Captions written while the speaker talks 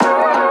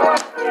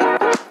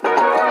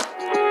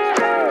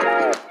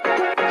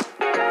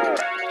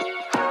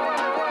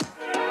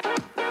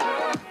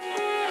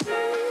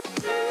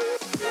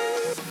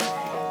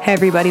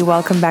Everybody,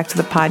 welcome back to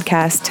the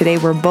podcast. Today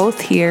we're both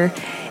here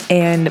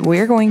and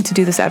we're going to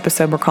do this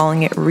episode. We're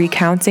calling it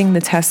Recounting the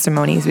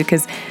Testimonies,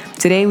 because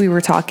today we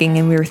were talking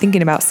and we were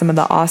thinking about some of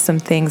the awesome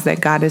things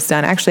that God has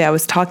done. Actually, I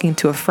was talking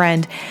to a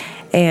friend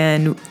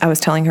and I was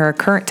telling her a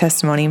current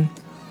testimony.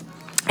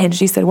 And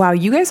she said, wow,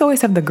 you guys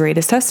always have the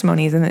greatest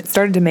testimonies. And it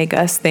started to make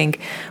us think.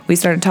 We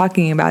started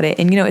talking about it.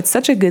 And, it's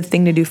such a good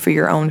thing to do for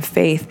your own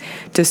faith,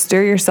 to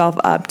stir yourself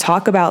up,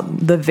 talk about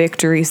the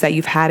victories that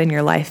you've had in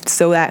your life,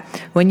 so that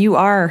when you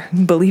are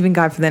believing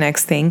God for the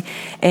next thing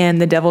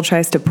and the devil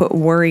tries to put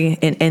worry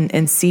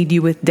and seed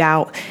you with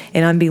doubt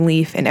and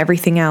unbelief and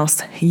everything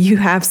else, you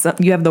have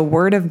the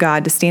word of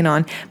God to stand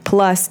on.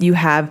 Plus you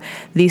have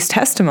these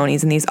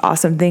testimonies and these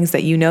awesome things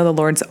that the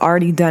Lord's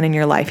already done in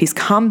your life. He's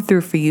come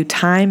through for you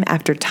time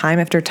after time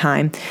after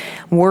time.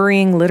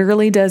 Worrying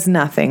literally does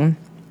nothing.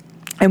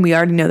 And we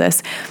already know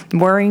this.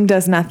 Worrying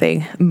does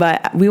nothing,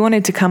 but we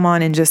wanted to come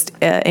on and just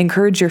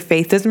encourage your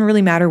faith. Doesn't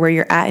really matter where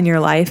you're at in your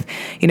life.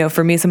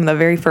 For me, some of the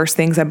very first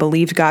things I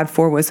believed God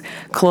for was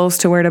clothes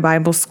to wear to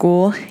Bible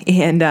school.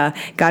 And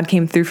God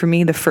came through for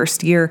me the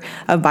first year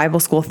of Bible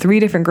school. 3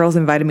 different girls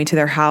invited me to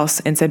their house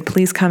and said,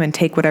 please come and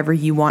take whatever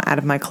you want out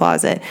of my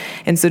closet.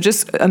 And so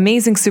just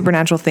amazing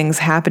supernatural things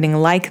happening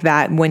like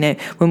that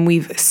when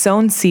we've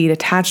sown seed,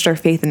 attached our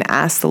faith and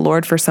asked the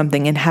Lord for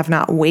something and have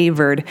not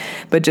wavered,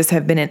 but just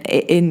have been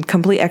in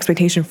complete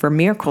expectation for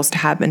miracles to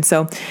happen.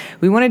 So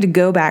we wanted to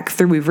go back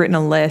through. We've written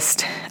a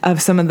list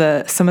of some of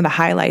the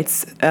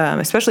highlights,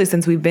 especially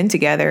since we've been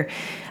together.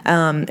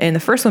 And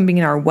the first one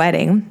being our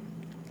wedding.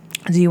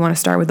 Do you want to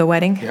start with the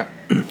wedding? Yeah.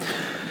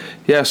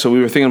 Yeah. So we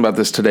were thinking about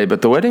this today,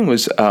 but the wedding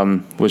was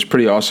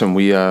pretty awesome.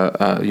 We,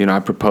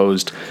 I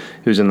proposed.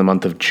 It was in the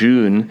month of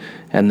June,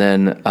 and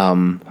then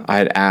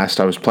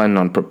I was planning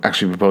on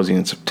actually proposing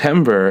in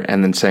September,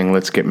 and then saying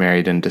let's get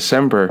married in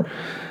December.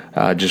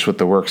 Just with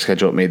the work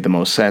schedule, it made the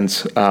most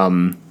sense.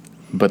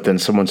 But then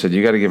someone said,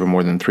 you got to give her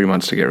more than 3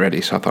 months to get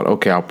ready. So I thought,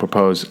 okay, I'll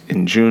propose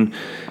in June.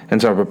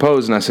 And so I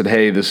proposed and I said,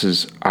 hey, this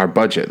is our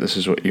budget. This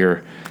is what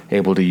you're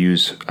able to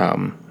use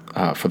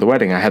for the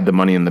wedding. I had the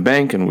money in the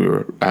bank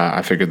and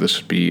I figured this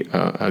would be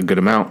a good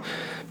amount.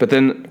 But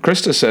then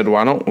Krista said,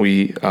 why don't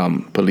we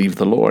believe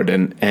the Lord?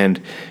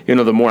 And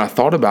the more I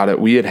thought about it,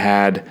 we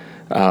had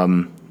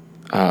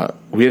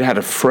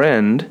a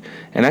friend,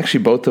 and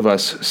actually both of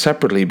us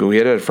separately, but we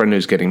had a friend who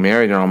was getting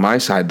married, and on my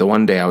side, the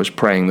one day I was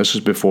praying, this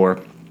was before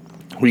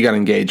we got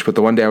engaged, but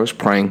the one day I was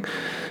praying,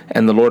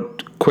 and the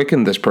Lord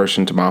quickened this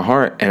person to my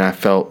heart, and I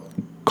felt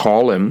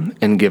call him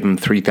and give him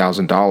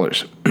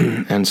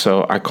 $3,000. And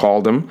so I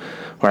called him,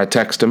 or I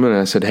texted him, and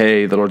I said,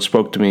 hey, the Lord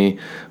spoke to me,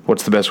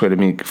 what's the best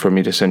way for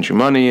me to send you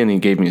money? And he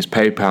gave me his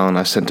PayPal, and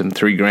I sent him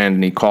 $3,000,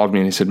 and he called me,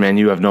 and he said, man,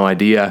 you have no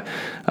idea,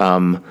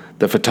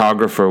 the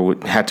photographer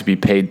had to be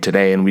paid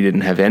today, and we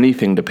didn't have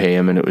anything to pay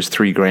him, and it was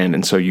 $3,000,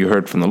 and so you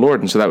heard from the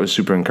Lord, and so that was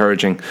super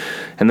encouraging.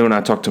 And then when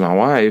I talked to my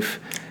wife...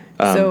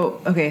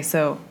 So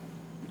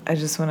I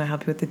just want to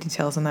help you with the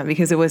details on that,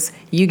 because it was,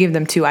 you gave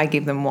them 2, I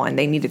gave them 1.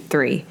 They needed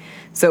 3.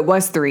 So it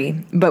was 3.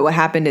 But what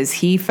happened is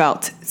he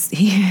felt,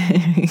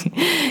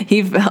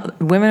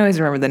 women always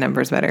remember the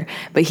numbers better,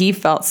 but he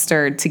felt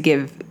stirred to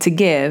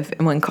give.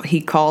 And when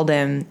he called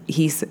him,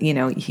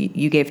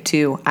 you gave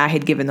 2, I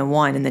had given the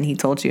 1. And then he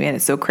told you, and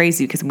it's so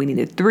crazy because we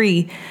needed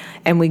 3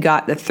 and we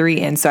got the 3.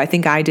 And so I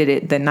think I did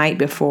it the night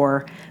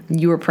before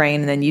you were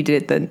praying, and then you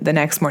did it the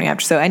next morning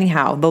after. So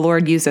anyhow, the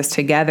Lord used us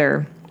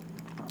together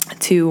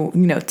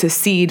to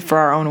seed for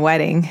our own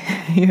wedding.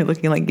 You're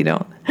looking like you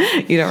don't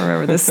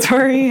remember this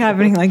story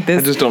happening like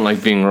this. I just don't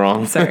like being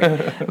wrong. Sorry.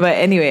 But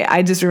anyway,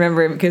 I just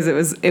remember it because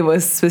it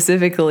was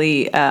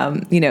specifically, it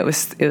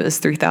was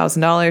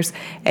 $3,000,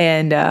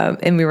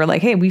 and we were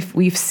like, hey,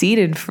 we've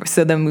seeded.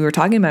 So then we were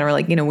talking about it. We're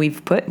like,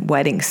 we've put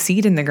wedding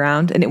seed in the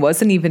ground, and it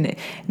wasn't even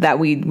that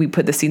we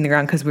put the seed in the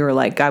ground because we were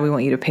like, God, we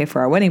want you to pay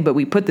for our wedding, but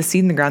we put the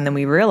seed in the ground. Then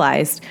we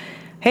realized,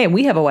 hey,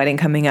 we have a wedding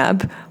coming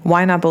up.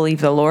 Why not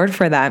believe the Lord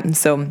for that? And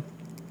so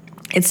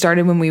it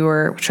started when we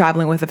were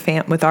traveling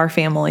with our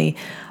family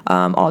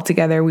all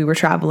together. We were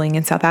traveling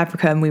in South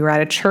Africa, and we were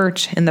at a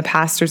church, and the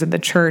pastors of the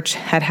church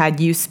had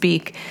you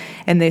speak,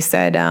 and they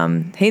said,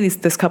 hey,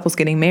 this couple's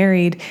getting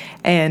married,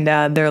 and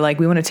they're like,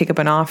 we want to take up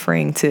an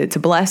offering to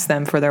bless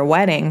them for their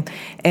wedding.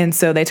 And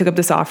so they took up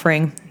this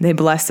offering. They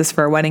blessed us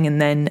for our wedding, and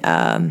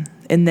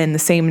then the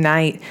same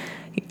night,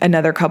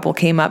 another couple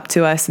came up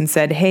to us and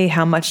said, hey,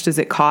 how much does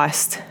it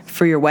cost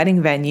for your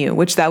wedding venue?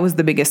 Which that was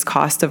the biggest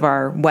cost of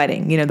our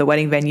wedding. The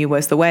wedding venue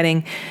was the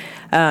wedding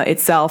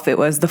itself. It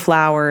was the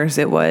flowers.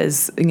 It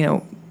was,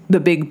 the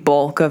big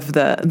bulk of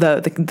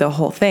the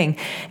whole thing.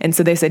 And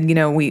so they said,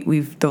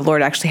 the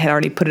Lord actually had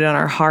already put it on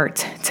our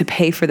heart to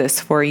pay for this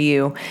for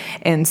you.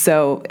 And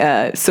so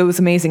it was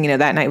amazing.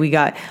 That night we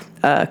got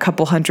a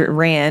couple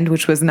 $100,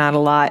 which was not a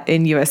lot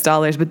in US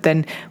dollars. But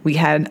then we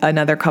had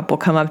another couple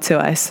come up to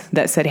us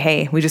that said,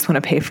 hey, we just want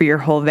to pay for your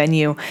whole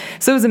venue.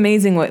 So it was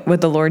amazing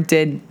what the Lord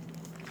did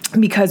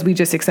because we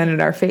just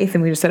extended our faith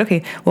and we just said,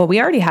 okay, well, we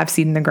already have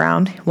seed in the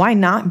ground. Why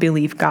not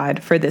believe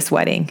God for this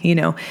wedding?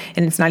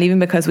 And it's not even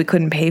because we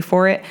couldn't pay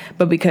for it,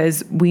 but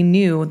because we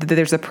knew that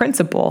there's a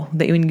principle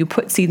that when you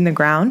put seed in the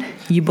ground,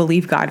 you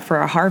believe God for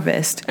a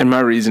harvest. And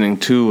my reasoning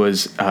too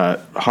was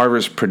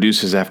harvest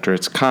produces after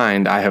its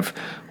kind. I have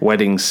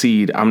wedding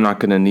seed. I'm not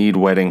going to need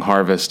wedding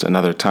harvest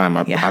another time.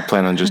 I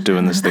plan on just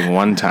doing this thing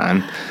one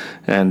time.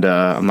 And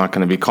I'm not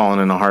going to be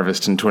calling in a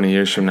harvest in 20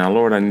 years from now.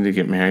 Lord, I need to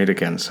get married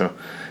again. So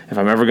if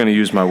I'm ever going to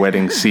use my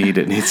wedding seed,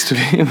 it needs to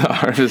be, the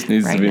harvest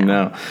needs to be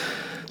now.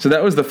 So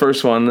that was the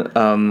first one.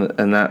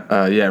 And that,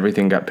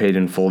 everything got paid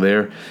in full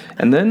there.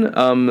 And then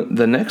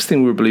the next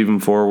thing we were believing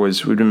for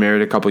was, we'd been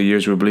married a couple of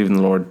years. We were believing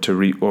the Lord to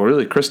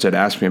really, Krista had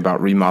asked me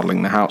about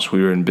remodeling the house.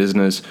 We were in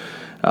business,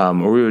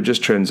 or we were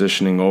just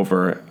transitioning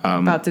over.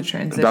 About to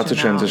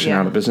transition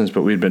out of business,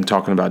 but we'd been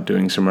talking about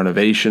doing some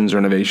renovations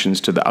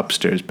to the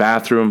upstairs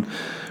bathroom,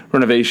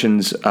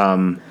 renovations.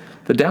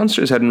 The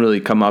downstairs hadn't really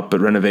come up,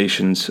 but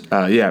renovations,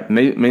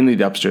 mainly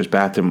the upstairs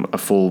bathroom, a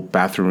full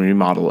bathroom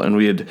remodel. And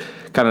we had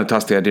kind of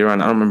tossed the idea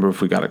around. I don't remember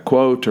if we got a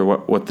quote or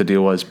what the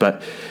deal was,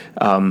 but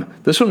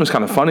this one was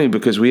kind of funny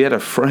because we had a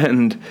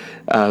friend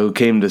who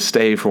came to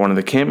stay for one of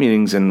the camp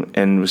meetings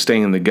and was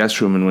staying in the guest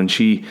room. And when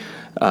she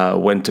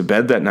went to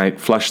bed that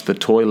night, flushed the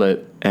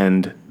toilet,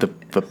 and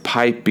the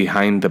pipe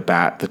behind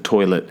the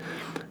toilet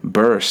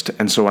burst.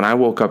 And so when I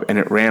woke up, and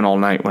it ran all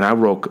night, when I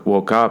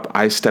woke up,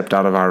 I stepped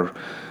out of our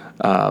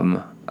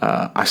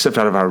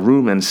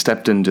room and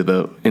stepped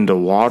into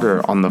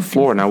water on the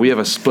floor. Now we have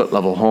a split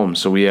level home,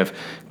 so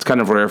it's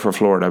kind of rare for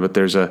Florida, but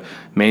there's a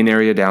main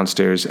area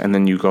downstairs, and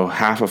then you go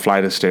half a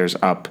flight of stairs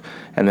up,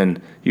 and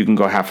then you can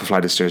go half a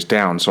flight of stairs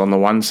down. So on the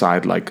one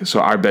side,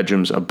 so our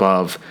bedroom's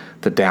above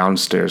the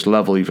downstairs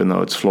level, even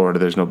though it's Florida,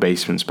 there's no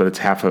basements, but it's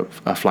half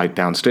a flight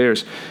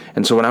downstairs.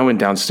 And so when I went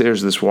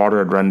downstairs, this water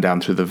had run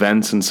down through the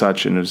vents and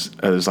such, and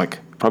it was like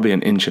probably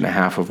 1.5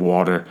 inches of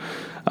water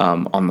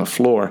on the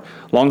floor.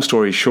 Long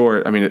story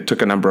short, it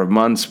took a number of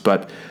months,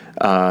 but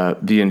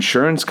the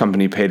insurance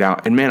company paid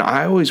out. And man,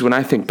 when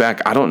I think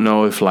back, I don't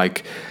know if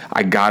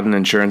I got an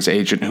insurance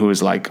agent who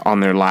was on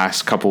their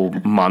last couple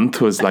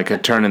month was a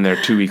turn in their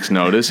 2 weeks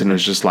notice, and it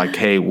was just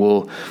hey,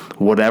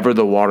 whatever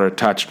the water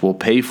touched, we'll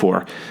pay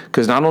for.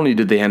 Because not only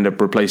did they end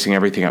up replacing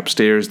everything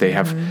upstairs, they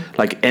have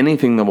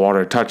anything the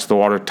water touched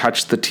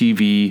the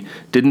TV,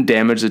 didn't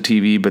damage the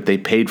TV, but they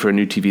paid for a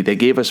new TV. They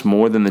gave us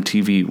more than the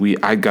TV.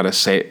 I got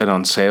it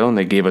on sale, and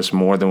they gave us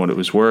more than what it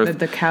was worth.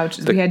 The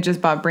couches, we had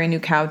just bought brand new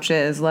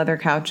couches, leather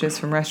couches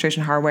from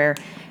Restoration Hardware.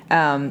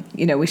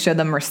 We showed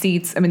them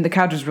receipts. The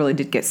couches really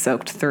did get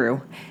soaked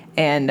through,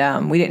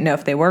 and we didn't know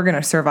if they were going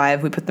to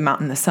survive. We put them out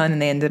in the sun, and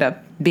they ended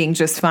up being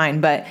just fine.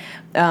 But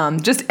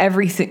just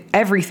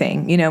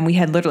everything. We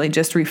had literally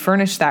just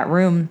refurnished that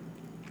room,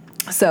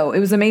 so it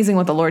was amazing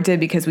what the Lord did,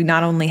 because we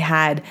not only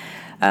had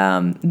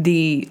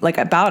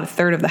about a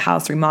third of the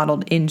house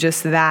remodeled in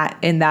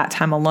that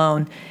time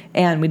alone,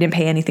 and we didn't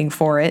pay anything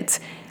for it.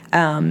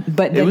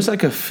 But it was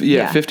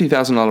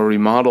 $50,000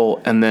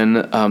 remodel, and then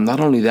not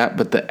only that,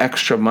 but the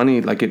extra money,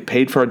 it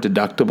paid for our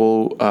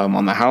deductible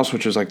on the house,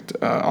 which was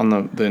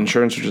on the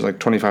insurance, which was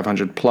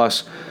 $2,500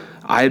 plus.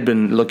 I had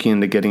been looking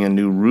into getting a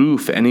new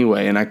roof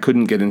anyway, and I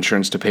couldn't get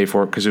insurance to pay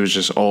for it because it was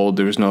just old.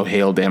 There was no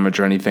hail damage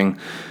or anything.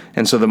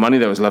 And so the money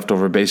that was left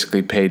over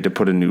basically paid to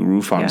put a new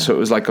roof on. Yeah. So it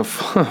was a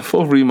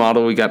full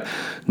remodel. We got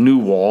new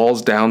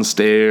walls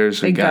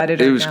downstairs.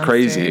 It was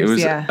crazy. It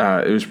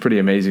was pretty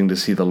amazing to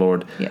see the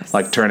Lord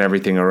turn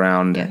everything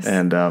around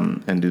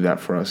and do that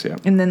for us. Yeah.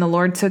 And then the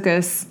Lord took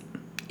us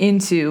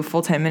into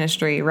full-time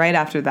ministry right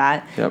after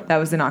that. Yep. That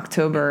was in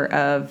October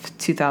of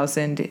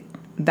 2000.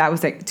 That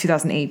was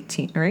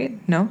 2018, right?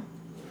 No?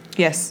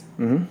 Yes.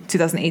 Mm-hmm.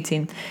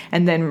 2018.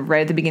 And then right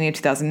at the beginning of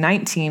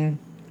 2019,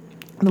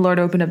 the Lord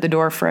opened up the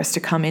door for us to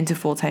come into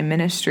full-time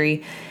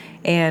ministry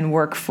and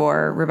work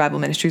for Revival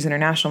Ministries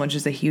International, which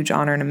is a huge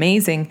honor and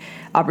amazing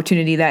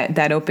opportunity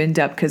that opened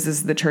up, because this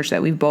is the church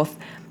that we've both,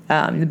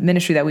 the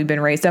ministry that we've been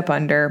raised up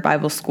under,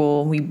 Bible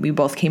school. We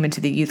both came into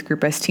the youth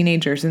group as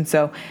teenagers. And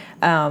so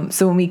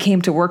when we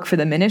came to work for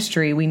the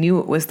ministry, we knew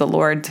it was the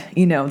Lord.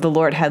 The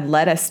Lord had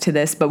led us to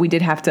this, but we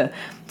did have to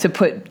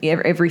put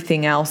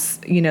everything else,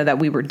 that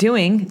we were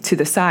doing to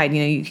the side.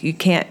 You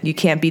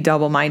can't be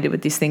double-minded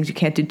with these things. You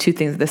can't do two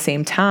things at the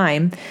same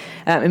time.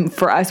 And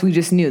for us, we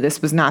just knew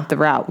this was not the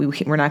route.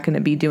 We're not going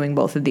to be doing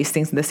both of these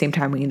things at the same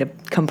time. We need to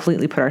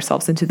completely put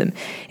ourselves into the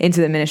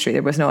ministry.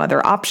 There was no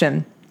other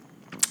option.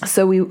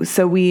 So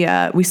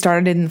we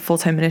started in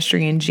full-time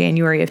ministry in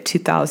January of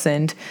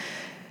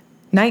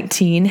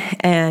 2019,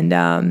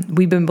 and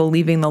we've been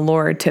believing the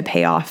Lord to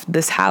pay off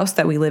this house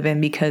that we live in,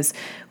 because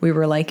we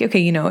were like,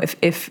 okay,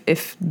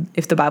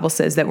 if the Bible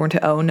says that we're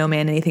to owe no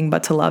man anything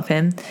but to love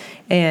him,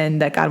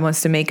 and that God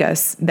wants to make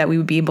us, that we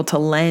would be able to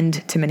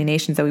lend to many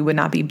nations, that we would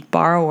not be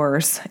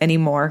borrowers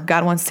anymore.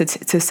 God wants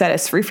to set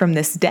us free from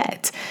this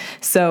debt.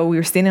 So we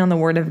were standing on the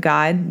word of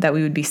God that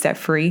we would be set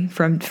free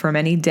from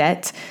any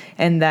debt.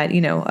 and that,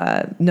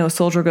 no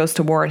soldier goes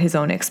to war at his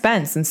own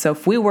expense. And so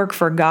if we work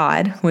for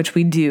God, which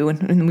we do,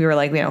 and we were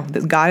like,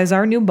 God is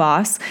our new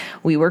boss.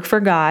 We work for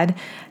God.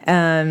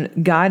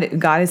 God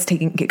is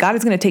going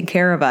to take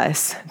care of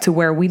us to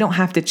where we don't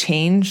have to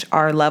change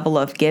our level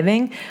of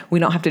giving. We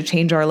don't have to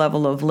change our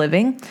level of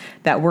living,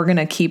 that we're going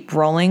to keep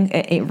rolling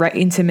right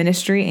into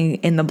ministry,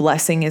 and the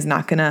blessing is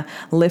not going to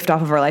lift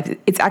off of our life.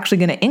 It's actually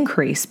going to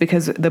increase,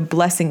 because the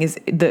blessing is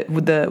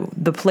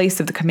the place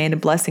of the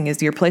commanded blessing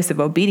is your place of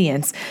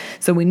obedience.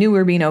 So we knew we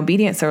were being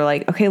obedient. So we're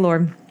like, okay,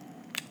 Lord.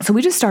 So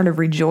we just started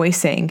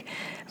rejoicing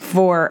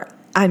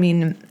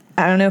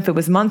I don't know if it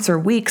was months or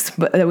weeks,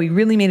 but that we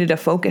really made it a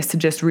focus to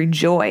just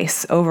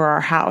rejoice over our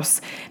house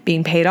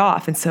being paid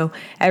off. And so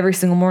every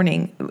single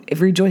morning,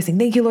 rejoicing,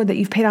 thank you, Lord, that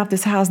you've paid off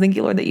this house. Thank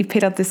you, Lord, that you've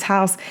paid off this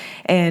house.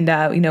 And,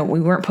 we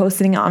weren't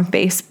posting it on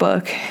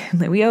Facebook.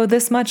 Like, we owe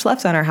this much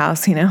left on our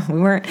house. We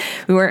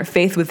weren't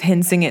faith with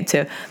hinting it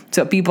to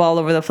people all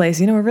over the place.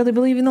 We're really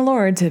believing the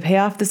Lord to pay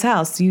off this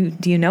house. Do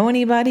you know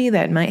anybody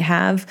that might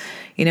have,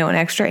 an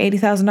extra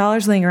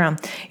 $80,000 laying around?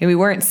 And we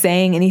weren't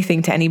saying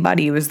anything to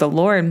anybody. It was the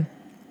Lord,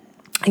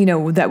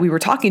 that we were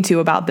talking to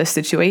about this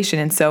situation.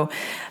 And so,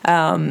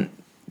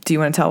 do you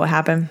want to tell what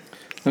happened?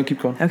 No, keep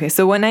going. Okay.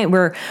 So one night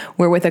we're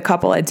with a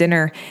couple at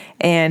dinner,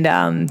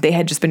 and they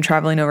had just been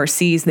traveling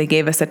overseas. They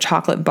gave us a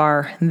chocolate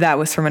bar that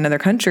was from another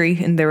country,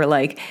 and they were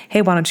like,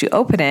 hey, why don't you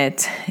open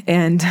it?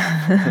 And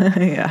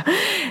yeah.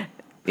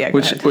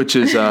 Which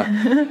is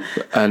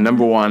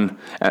number one,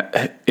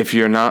 if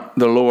you're not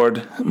the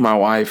Lord, my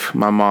wife,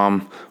 my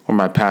mom, or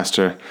my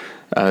pastor,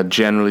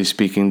 generally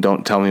speaking,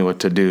 don't tell me what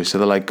to do. So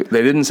they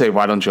didn't say,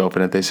 why don't you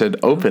open it? They said,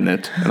 open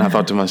it. And I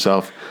thought to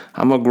myself,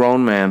 I'm a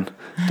grown man.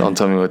 Don't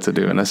tell me what to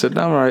do. And I said,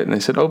 no, all right. And they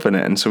said, open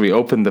it. And so we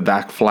opened the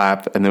back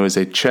flap, and there was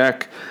a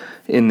check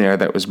in there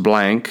that was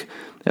blank.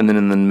 And then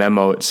in the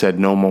memo, it said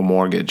no more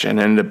mortgage, and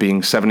it ended up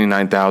being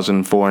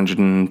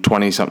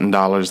 $79,420 something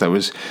that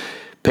was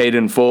paid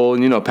in full.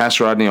 And,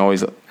 Pastor Rodney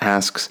always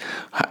asks,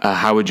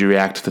 how would you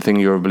react to the thing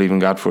you were believing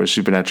God for is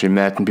supernaturally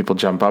met? And people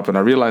jump up. And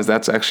I realized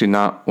that's actually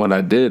not what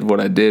I did. What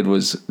I did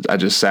was I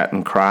just sat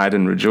and cried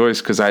and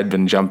rejoiced, because I had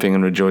been jumping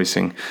and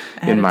rejoicing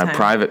in my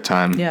private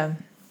time. Yeah.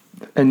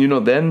 And,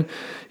 then,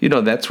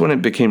 that's when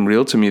it became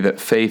real to me that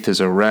faith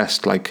is a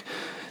rest. Like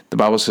the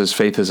Bible says,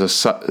 faith is a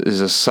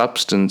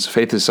substance.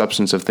 Faith is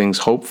substance of things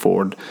hoped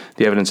for,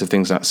 the evidence of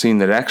things not seen.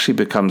 That actually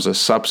becomes a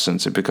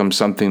substance. It becomes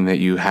something that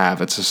you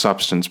have. It's a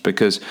substance.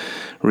 Because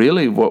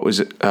really what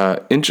was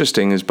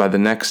interesting is by the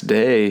next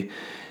day,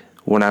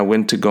 when I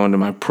went to go into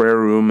my prayer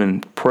room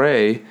and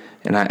pray,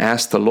 and I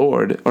asked the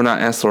Lord, or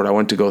not asked the Lord, I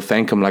went to go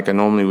thank him like I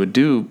normally would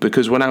do.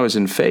 Because when I was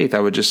in faith, I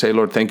would just say,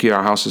 Lord, thank you,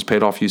 our house is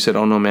paid off. You said,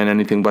 oh no, man,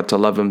 anything but to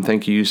love him.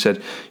 Thank you. You said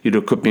you'd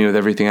equip me with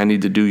everything I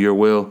need to do your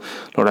will.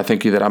 Lord, I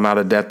thank you that I'm out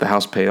of debt, the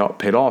house paid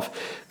off.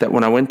 That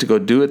when I went to go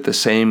do it the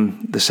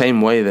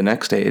same way the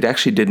next day, it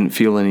actually didn't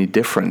feel any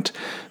different,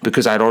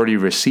 because I'd already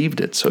received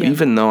it. So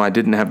even though I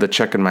didn't have the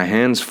check in my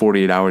hands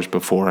 48 hours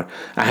before,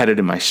 I had it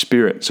in my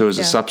spirit. So it was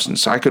a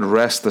substance. So I could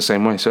rest the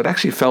same way. So it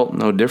actually felt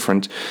no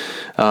different,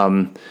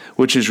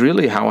 which is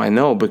really how I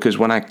know, because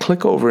when I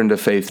click over into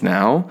faith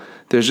now,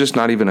 there's just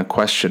not even a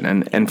question.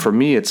 And for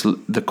me,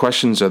 the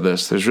questions are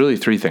this. There's really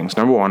three things.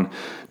 Number one,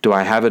 do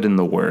I have it in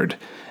the Word?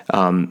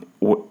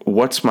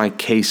 What's my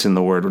case in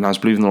the Word? When I was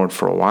believing the Lord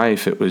for a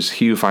wife, it was,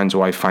 he who finds a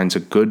wife finds a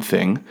good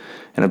thing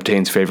and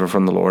obtains favor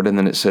from the Lord. And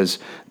then it says,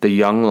 the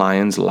young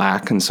lions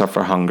lack and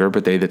suffer hunger,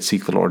 but they that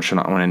seek the Lord shall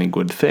not want any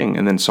good thing.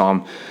 And then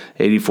Psalm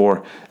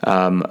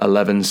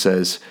 84:11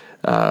 says,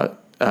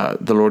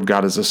 the Lord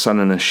God is a sun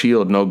and a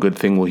shield. No good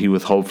thing will he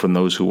withhold from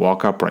those who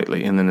walk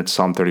uprightly. And then it's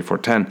Psalm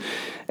 34:10.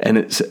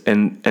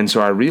 And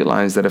so I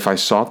realized that if I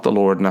sought the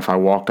Lord and if I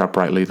walked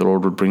uprightly, the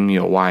Lord would bring me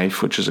a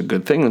wife, which is a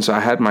good thing. And so I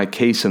had my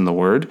case in the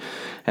Word,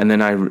 and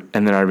then I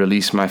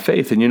released my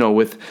faith. And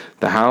with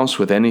the house,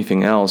 with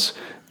anything else,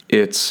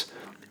 it's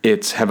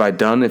have I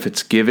done, if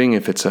it's giving,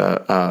 if it's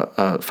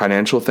a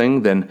financial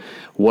thing, then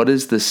what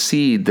is the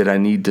seed that I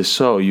need to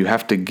sow? You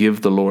have to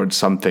give the Lord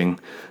something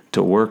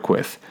to work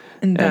with.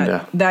 And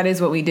that is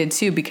what we did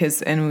too,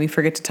 because, and we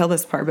forget to tell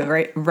this part, but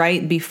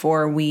right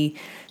before we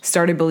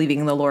started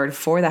believing the Lord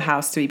for the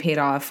house to be paid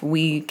off,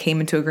 we came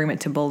into agreement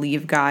to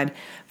believe God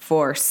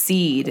for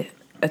seed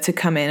to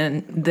come in,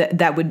 and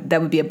that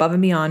would be above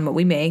and beyond what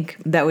we make,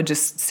 that would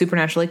just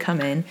supernaturally come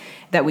in,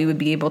 that we would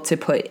be able to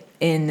put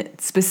in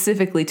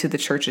specifically to the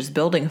church's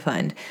building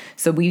fund.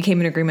 So we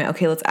came in agreement,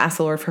 okay, let's ask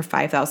the Lord for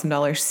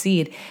 $5,000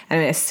 seed.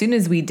 And as soon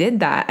as we did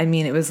that,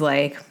 it was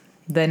like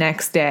the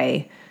next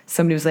day,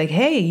 somebody was like,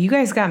 hey, you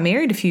guys got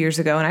married a few years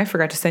ago and I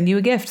forgot to send you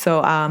a gift.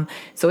 So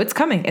it's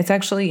coming. It's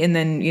actually, and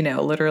then,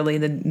 literally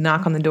the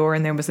knock on the door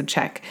and there was a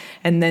check.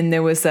 And then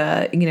there was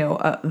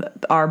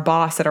our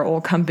boss at our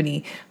old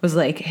company was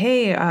like,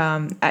 hey, I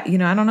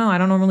don't know. I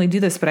don't normally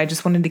do this, but I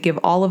just wanted to give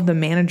all of the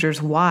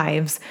managers'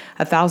 wives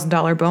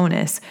 $1,000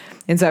 bonus.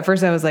 And so at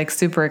first I was like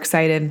super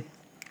excited.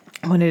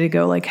 I wanted to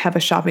go have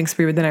a shopping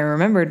spree, but then I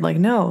remembered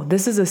no,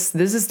 this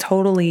is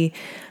totally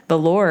the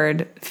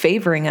Lord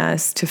favoring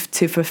us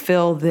to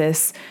fulfill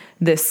this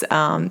this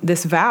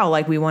vow,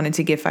 like we wanted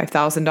to give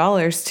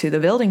 $5,000 to the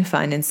building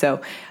fund. And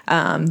so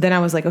then I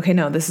was like, okay,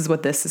 no, this is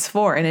what this is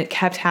for. And it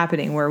kept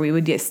happening where we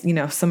would get,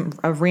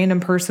 a random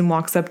person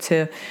walks up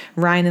to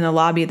Ryan in the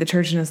lobby at the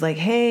church and is like,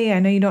 hey, I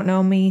know you don't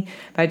know me,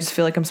 but I just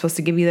feel like I'm supposed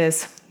to give you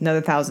this,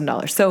 another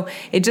 $1,000. So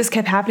it just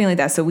kept happening like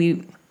that. So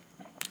we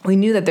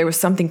knew that there was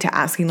something to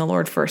asking the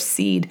Lord for a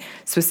seed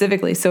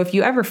specifically. So if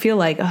you ever feel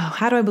like, oh,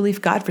 how do I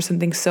believe God for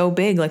something so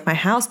big, like my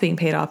house being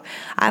paid off?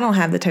 I don't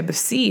have the type of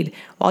seed.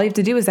 All you have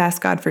to do is ask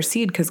God for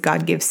seed, because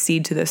God gives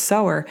seed to the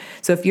sower.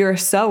 So if you're a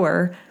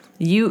sower,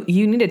 you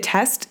need to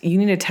test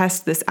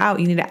this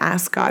out. You need to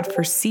ask God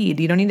for seed.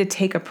 You don't need to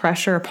take a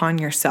pressure upon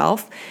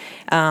yourself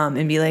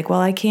and be like, well,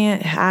 I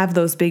can't have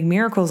those big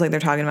miracles like they're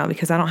talking about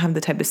because I don't have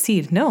the type of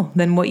seed. No,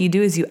 then what you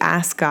do is you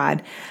ask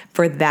God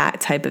for that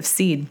type of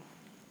seed.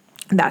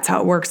 That's how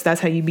it works. That's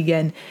how you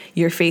begin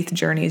your faith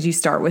journey, is you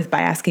start with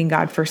by asking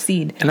God for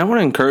seed. And I want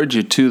to encourage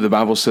you too. The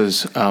Bible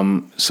says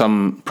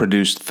some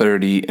produced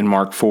 30 in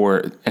Mark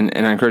 4, and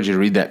I encourage you to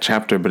read that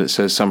chapter, but it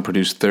says some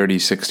produced 30,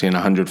 60, and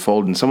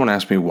 100-fold. And someone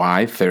asked me,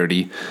 why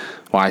 30?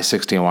 Why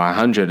 60 and why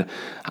 100?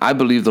 I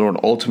believe the Lord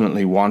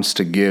ultimately wants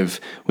to give.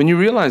 When you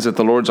realize that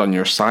the Lord's on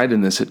your side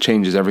in this, it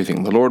changes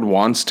everything. The Lord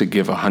wants to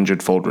give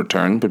 100-fold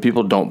return, but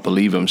people don't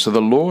believe him. So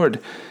the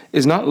Lord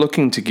is not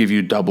looking to give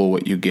you double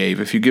what you gave.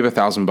 If you give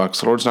 $1,000,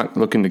 the Lord's not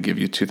looking to give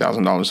you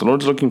 $2,000. The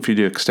Lord's looking for you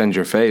to extend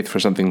your faith for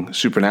something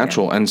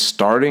supernatural, and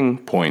starting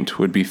point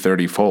would be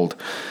 30-fold.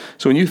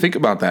 So when you think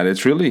about that,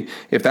 it's really,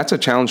 if that's a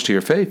challenge to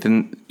your faith,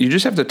 then you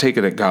just have to take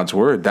it at God's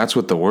word. That's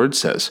what the word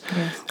says.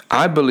 Yes.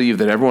 I believe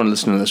that everyone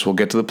listening to this will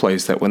get to the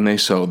place that when they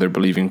sow, they're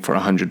believing for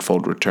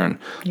 100-fold return.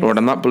 Yes. Lord,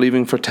 I'm not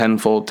believing for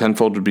 10-fold.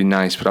 10-fold would be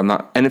nice, but I'm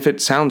not. And if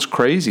it sounds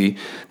crazy,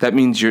 that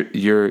means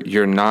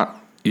you're not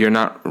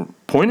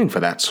pointing for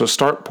that. So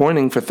start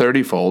pointing for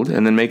 30-fold,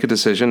 and then make a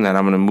decision that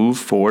I'm going to move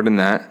forward in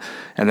that,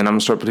 and then I'm going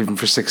to start believing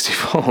for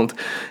 60-fold,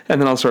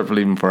 and then I'll start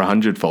believing for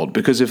 100-fold.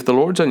 Because if the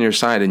Lord's on your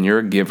side and you're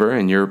a giver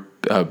and you're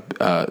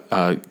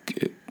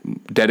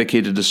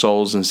dedicated to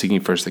souls and seeking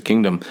first the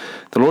kingdom,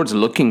 the Lord's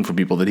looking for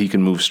people that he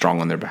can move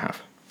strong on their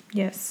behalf.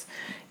 Yes.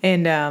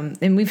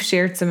 And we've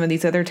shared some of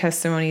these other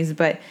testimonies,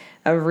 but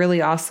a really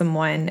awesome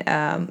one,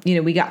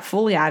 we got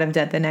fully out of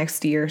debt the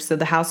next year. So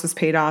the house was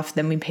paid off.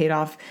 Then we paid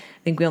off,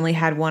 I think we only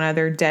had one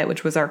other debt,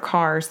 which was our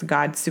cars.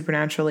 God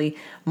supernaturally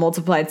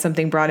multiplied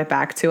something, brought it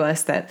back to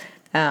us that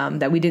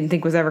we didn't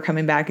think was ever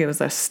coming back. It was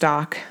a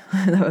stock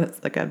that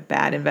was like a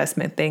bad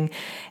investment thing.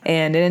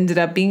 And it ended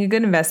up being a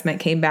good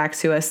investment, came back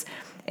to us.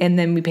 And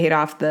then we paid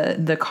off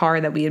the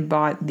car that we had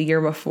bought the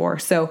year before.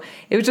 So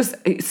it was just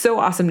so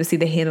awesome to see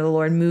the hand of the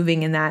Lord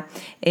moving in that.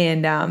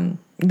 And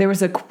there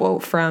was a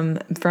quote from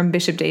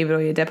Bishop David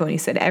Oyedepo, and he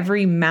said,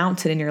 every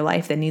mountain in your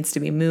life that needs to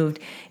be moved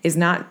is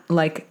not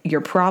like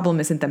your problem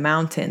isn't the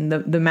mountain.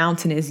 The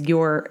mountain is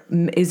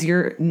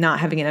your not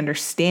having an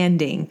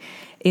understanding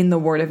in the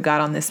Word of God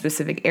on this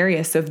specific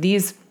area. So if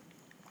these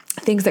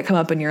things that come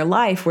up in your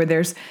life where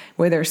there's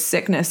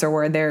sickness, or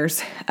where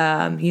there's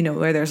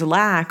where there's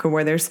lack, or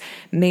where there's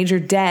major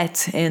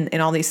debt and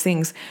all these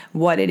things,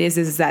 what it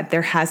is that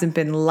there hasn't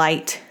been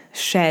light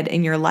shed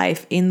in your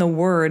life in the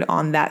Word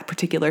on that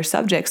particular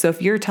subject. So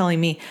if you're telling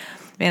me,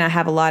 man, we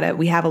have a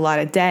lot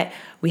of debt,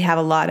 we have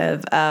a lot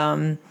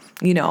of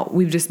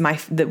we've just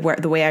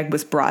the way I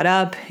was brought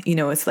up,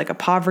 it's like a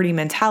poverty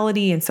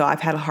mentality, and so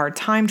I've had a hard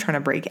time trying to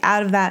break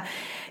out of that.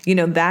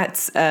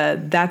 That's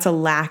a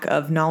lack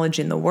of knowledge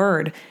in the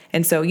Word.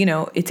 And so,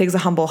 it takes a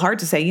humble heart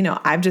to say,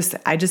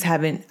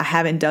 I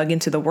haven't dug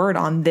into the Word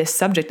on this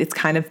subject.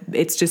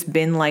 It's just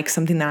been like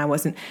something that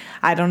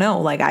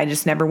I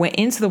just never went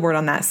into the Word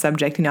on that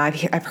subject.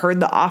 I've heard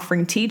the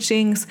offering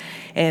teachings,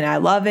 and I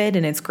love it,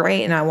 and it's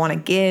great, and I want to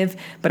give,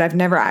 but I've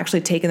never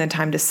actually taken the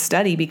time to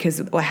study,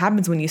 because what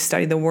happens when you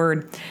study the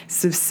Word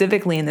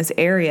specifically in this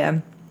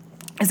area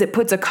is it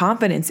puts a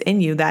confidence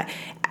in you that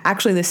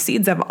actually the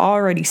seeds I've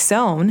already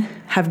sown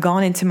have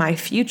gone into my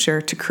future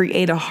to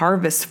create a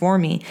harvest for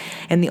me.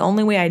 And the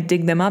only way I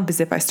dig them up is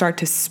if I start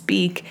to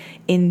speak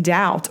in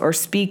doubt, or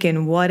speak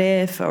in what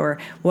if, or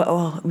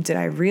did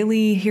I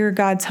really hear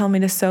God tell me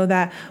to sow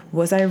that?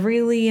 Was I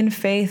really in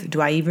faith? Do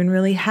I even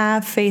really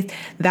have faith?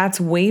 That's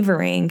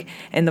wavering.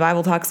 And the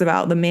Bible talks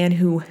about the man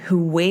who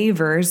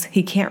wavers,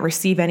 he can't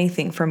receive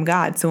anything from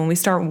God. So when we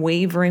start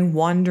wavering,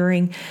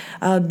 wondering,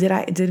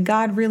 did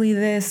God really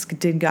this?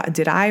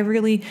 Did I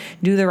really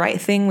do the right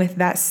thing with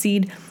that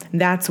seed?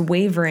 That's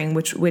wavering,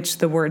 which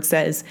the word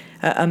says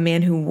a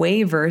man who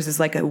wavers is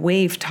like a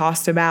wave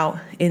tossed about.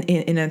 In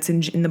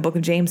the book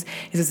of James,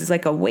 it says it's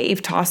like a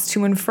wave tossed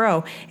to and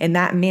fro, and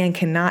that man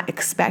cannot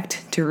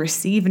expect to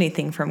receive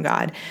anything from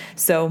God.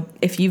 So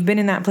if you've been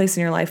in that place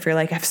in your life where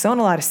you're like, I've sown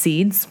a lot of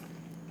seeds,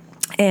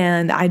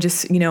 and I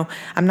just,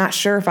 I'm not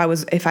sure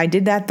if I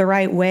did that the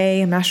right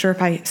way. I'm not sure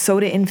if I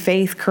sowed it in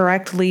faith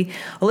correctly.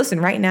 Well, listen,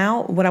 right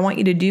now, what I want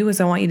you to do is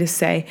I want you to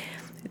say,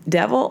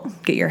 devil,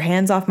 get your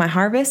hands off my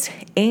harvest.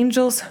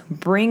 Angels,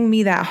 bring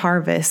me that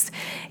harvest.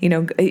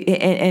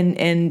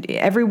 And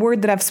every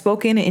word that I've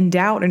spoken in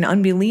doubt and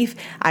unbelief,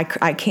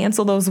 I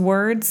cancel those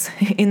words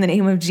in the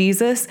name of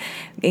Jesus.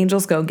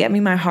 Angels, go get me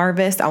my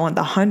harvest. I want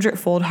the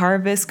 100-fold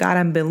harvest. God,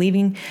 I'm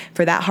believing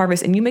for that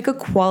harvest. And you make a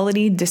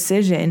quality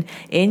decision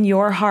in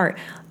your heart.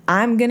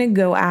 I'm going to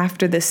go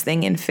after this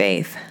thing in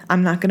faith.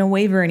 I'm not going to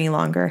waver any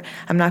longer.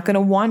 I'm not going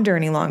to wander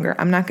any longer.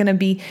 I'm not going to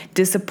be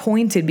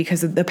disappointed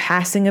because of the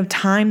passing of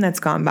time that's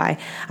gone by.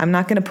 I'm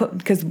not going to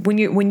because when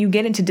you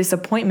get into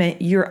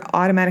disappointment, you're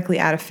automatically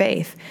out of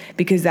faith,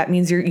 because that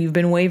means you've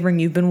been wavering,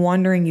 you've been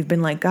wondering, you've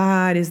been like,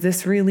 God,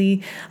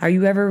 are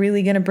you ever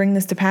really going to bring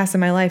this to pass in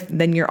my life?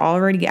 Then you're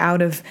already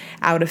out of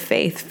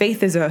faith.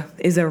 Faith is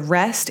a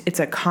rest. It's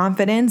a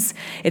confidence.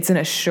 It's an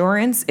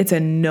assurance. It's a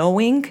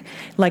knowing,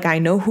 like, I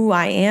know who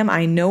I am.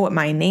 I know what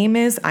my name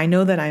is. I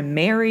know that I'm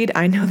married.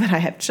 I know that I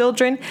have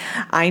children.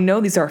 I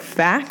know these are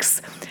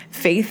facts.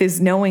 Faith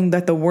is knowing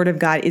that the word of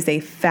God is a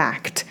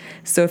fact.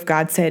 So if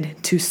God said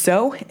to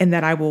sow and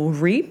that I will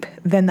reap,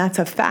 then that's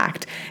a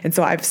fact. And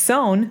so I've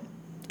sown.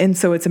 And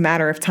so it's a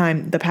matter of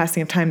time. The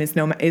passing of time is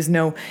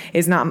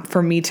not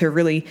for me to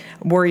really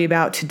worry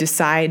about, to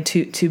decide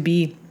to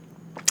be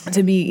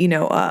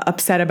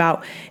upset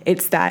about.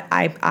 It's that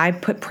I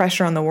put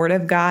pressure on the word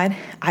of God.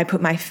 I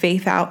put my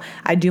faith out.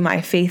 I do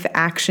my faith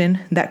action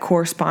that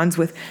corresponds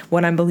with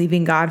what I'm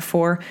believing God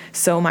for.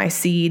 Sow my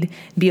seed,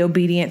 be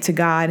obedient to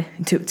God,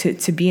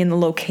 to be in the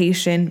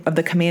location of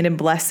the commanded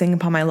blessing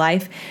upon my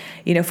life.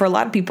 For a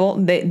lot of people,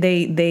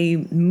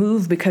 they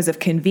move because of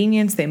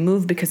convenience. They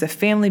move because of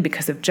family,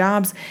 because of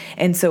jobs.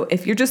 And so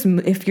if we're just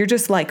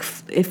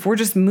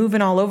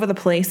moving all over the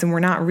place and we're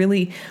not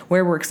really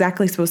where we're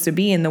exactly supposed to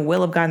be in the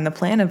will of God and the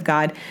plan of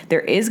God, there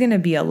is going to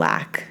be a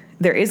lack.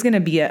 There is going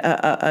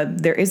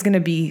to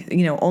be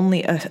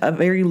only a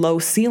very low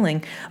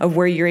ceiling of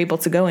where you're able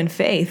to go in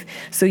faith.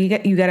 So you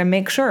got to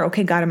make sure,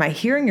 okay, God, am I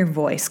hearing your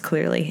voice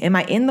clearly? Am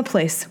I in the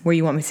place where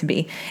you want me to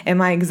be?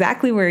 Am I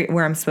exactly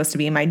where I'm supposed to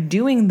be? Am I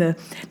doing the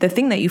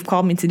thing that you've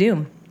called me to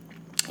do?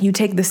 You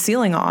take the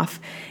ceiling off,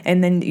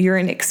 and then you're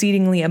in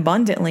exceedingly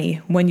abundantly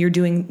when you're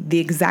doing the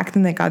exact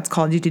thing that God's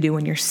called you to do.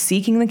 When you're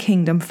seeking the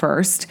kingdom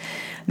first,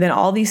 then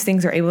all these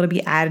things are able to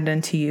be added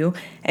unto you.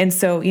 And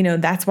so,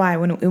 that's why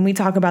when we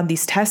talk about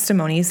these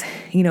testimonies,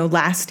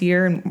 last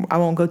year, and I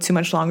won't go too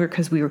much longer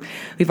because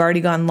we've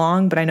already gone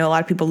long, but I know a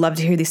lot of people love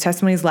to hear these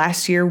testimonies.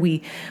 Last year,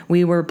 we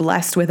were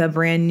blessed with a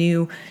brand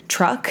new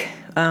truck.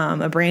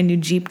 A brand new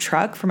Jeep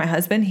truck for my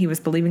husband. He was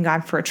believing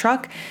God for a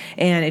truck,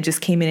 and it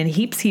just came in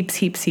heaps.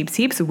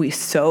 We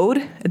sowed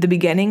at the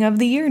beginning of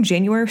the year in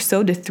January,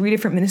 sowed to 3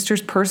 different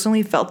ministers,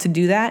 personally felt to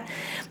do that.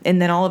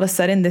 And then all of a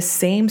sudden, the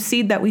same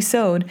seed that we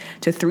sowed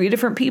to 3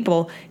 different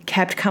people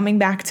kept coming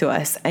back to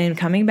us and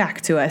coming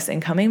back to us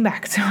and coming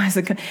back to us.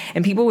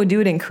 And people would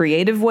do it in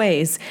creative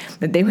ways,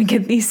 that they would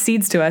get these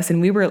seeds to us. And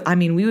we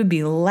would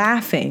be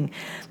laughing,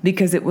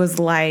 because it was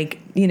like,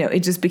 it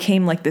just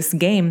became like this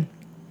game.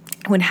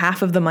 When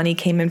half of the money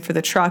came in for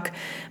the truck,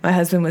 my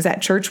husband was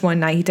at church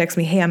one night. He texted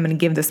me, hey, I'm going to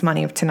give this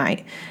money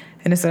tonight.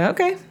 And I said,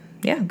 okay,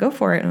 yeah, go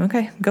for it.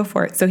 Okay, go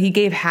for it. So he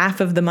gave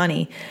half of the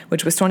money,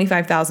 which was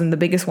 $25,000, the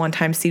biggest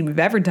one-time seed we've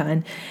ever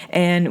done.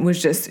 And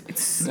was just...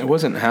 It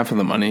wasn't half of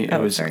the money.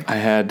 Sorry. I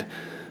had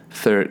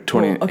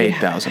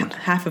 $28,000.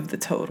 Half of the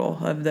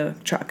total of the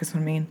truck is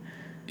what I mean.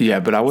 Yeah,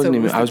 but I wasn't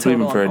I was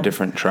believing for a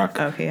different truck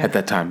at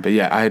that time. But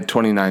yeah, I had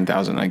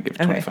 $29,000. I gave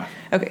 $25,000.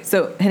 Okay.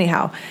 So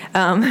anyhow,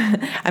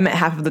 I meant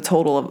half of the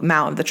total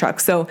amount of the truck.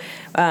 So,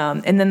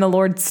 and then the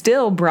Lord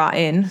still brought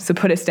in, so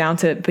put us down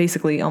to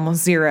basically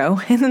almost zero.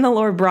 And then the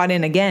Lord brought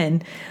in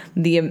again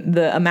the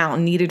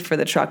amount needed for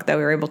the truck, that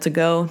we were able to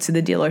go to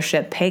the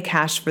dealership, pay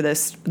cash for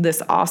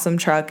this awesome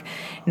truck,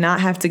 not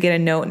have to get a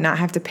note, not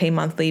have to pay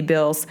monthly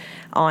bills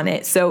on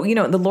it. So,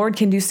 the Lord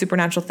can do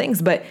supernatural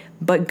things, but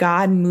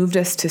God moved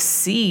us to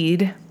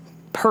seed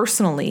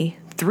personally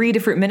 3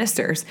 different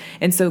ministers.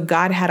 And so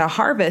God had a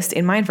harvest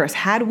in mind for us.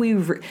 Had we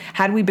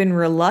been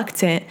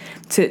reluctant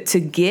to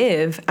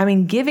give,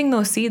 giving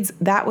those seeds,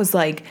 that was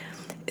like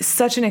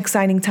such an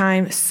exciting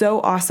time, so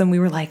awesome. We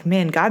were like,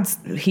 man,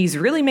 he's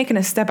really making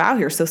a step out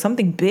here. So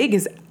something big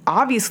is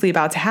obviously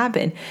about to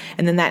happen.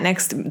 And then that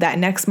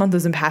next month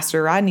was when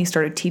Pastor Rodney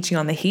started teaching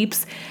on the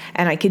heaps.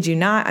 And I kid you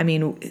not,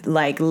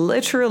 like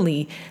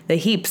literally the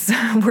heaps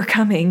were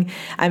coming.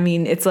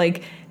 It's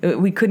like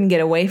we couldn't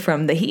get away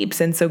from the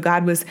heaps. And so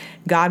God was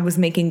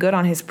making good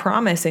on his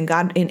promise,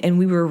 and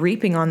we were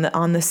reaping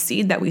on the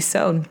seed that we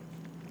sowed.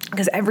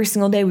 Because every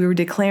single day we were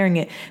declaring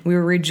it, we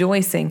were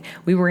rejoicing,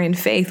 we were in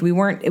faith, we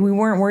weren't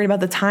worried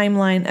about the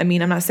timeline. I'm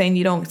not saying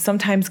you don't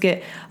sometimes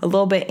get a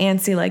little bit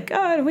antsy, like,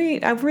 God,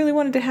 wait, I really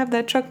wanted to have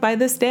that truck by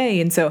this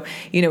day, and so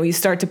you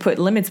start to put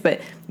limits.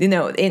 But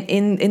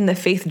in the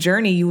faith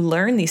journey, you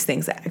learn these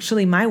things.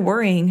 Actually, my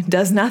worrying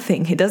does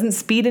nothing. It doesn't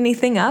speed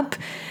anything up.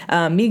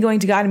 Me going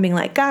to God and being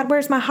like, God,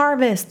 where's my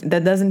harvest?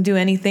 That doesn't do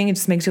anything. It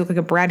just makes you look like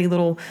a bratty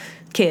little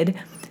kid.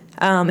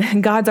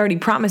 God's already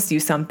promised you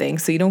something.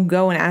 So you don't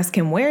go and ask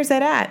him, where's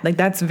that at? Like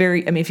that's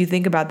very, if you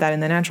think about that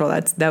in the natural,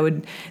 that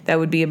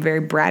would be a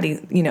very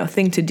bratty,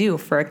 thing to do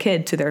for a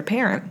kid to their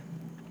parent.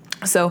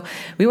 So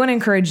we want to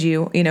encourage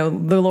you,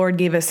 the Lord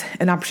gave us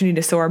an opportunity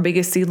to sow our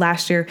biggest seed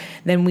last year.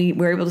 Then we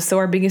were able to sow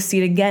our biggest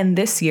seed again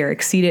this year,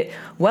 exceed it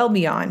well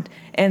beyond.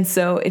 And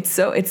so that's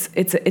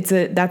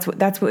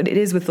what it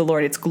is with the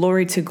Lord. It's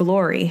glory to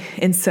glory.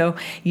 And so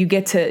you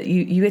get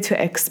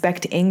to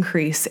expect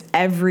increase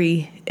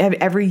every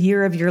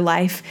year of your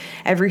life.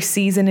 Every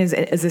season is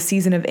a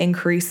season of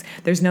increase.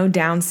 There's no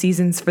down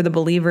seasons for the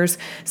believers.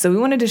 So we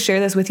wanted to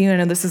share this with you. I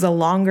know this is a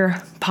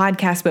longer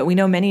podcast, but we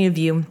know many of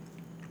you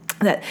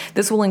that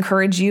this will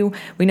encourage you.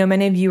 We know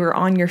many of you are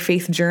on your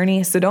faith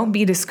journey, so don't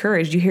be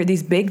discouraged. You hear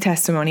these big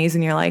testimonies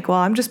and you're like, well,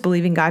 I'm just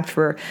believing God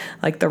for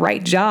like the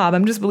right job.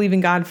 I'm just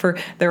believing God for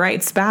the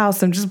right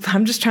spouse. I'm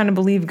just trying to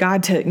believe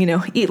God to,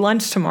 eat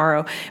lunch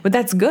tomorrow. But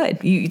that's good.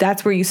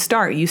 That's where you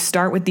start. You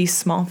start with these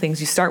small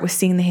things. You start with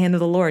seeing the hand of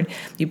the Lord.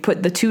 You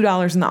put the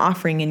 $2 in the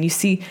offering and you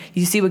see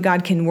what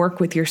God can work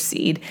with your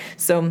seed.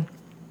 So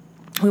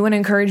we want to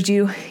encourage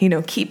you,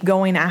 keep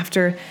going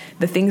after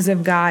the things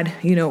of God.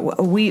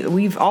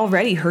 We've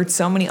already heard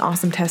so many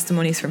awesome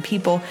testimonies from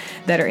people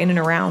that are in and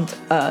around,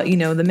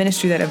 the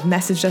ministry that have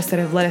messaged us, that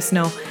have let us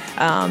know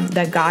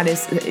that God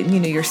is,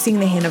 you're seeing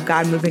the hand of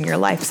God move in your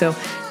life. So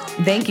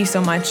thank you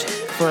so much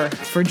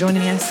for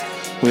joining us.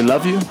 We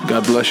love you.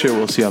 God bless you.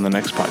 We'll see you on the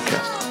next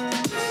podcast.